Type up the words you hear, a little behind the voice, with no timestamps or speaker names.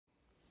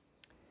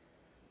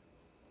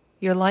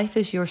Your life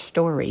is your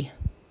story.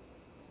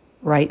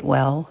 Write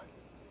well,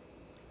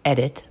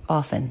 edit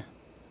often.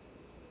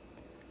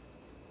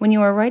 When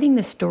you are writing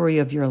the story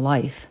of your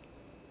life,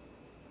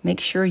 make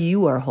sure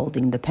you are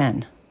holding the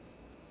pen.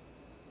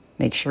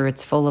 Make sure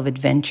it's full of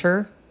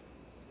adventure.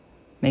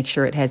 Make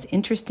sure it has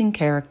interesting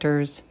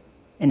characters,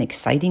 an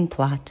exciting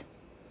plot,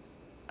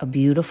 a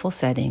beautiful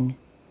setting,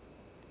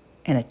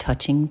 and a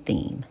touching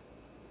theme.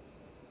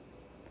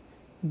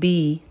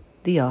 Be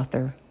the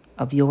author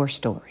of your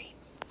story.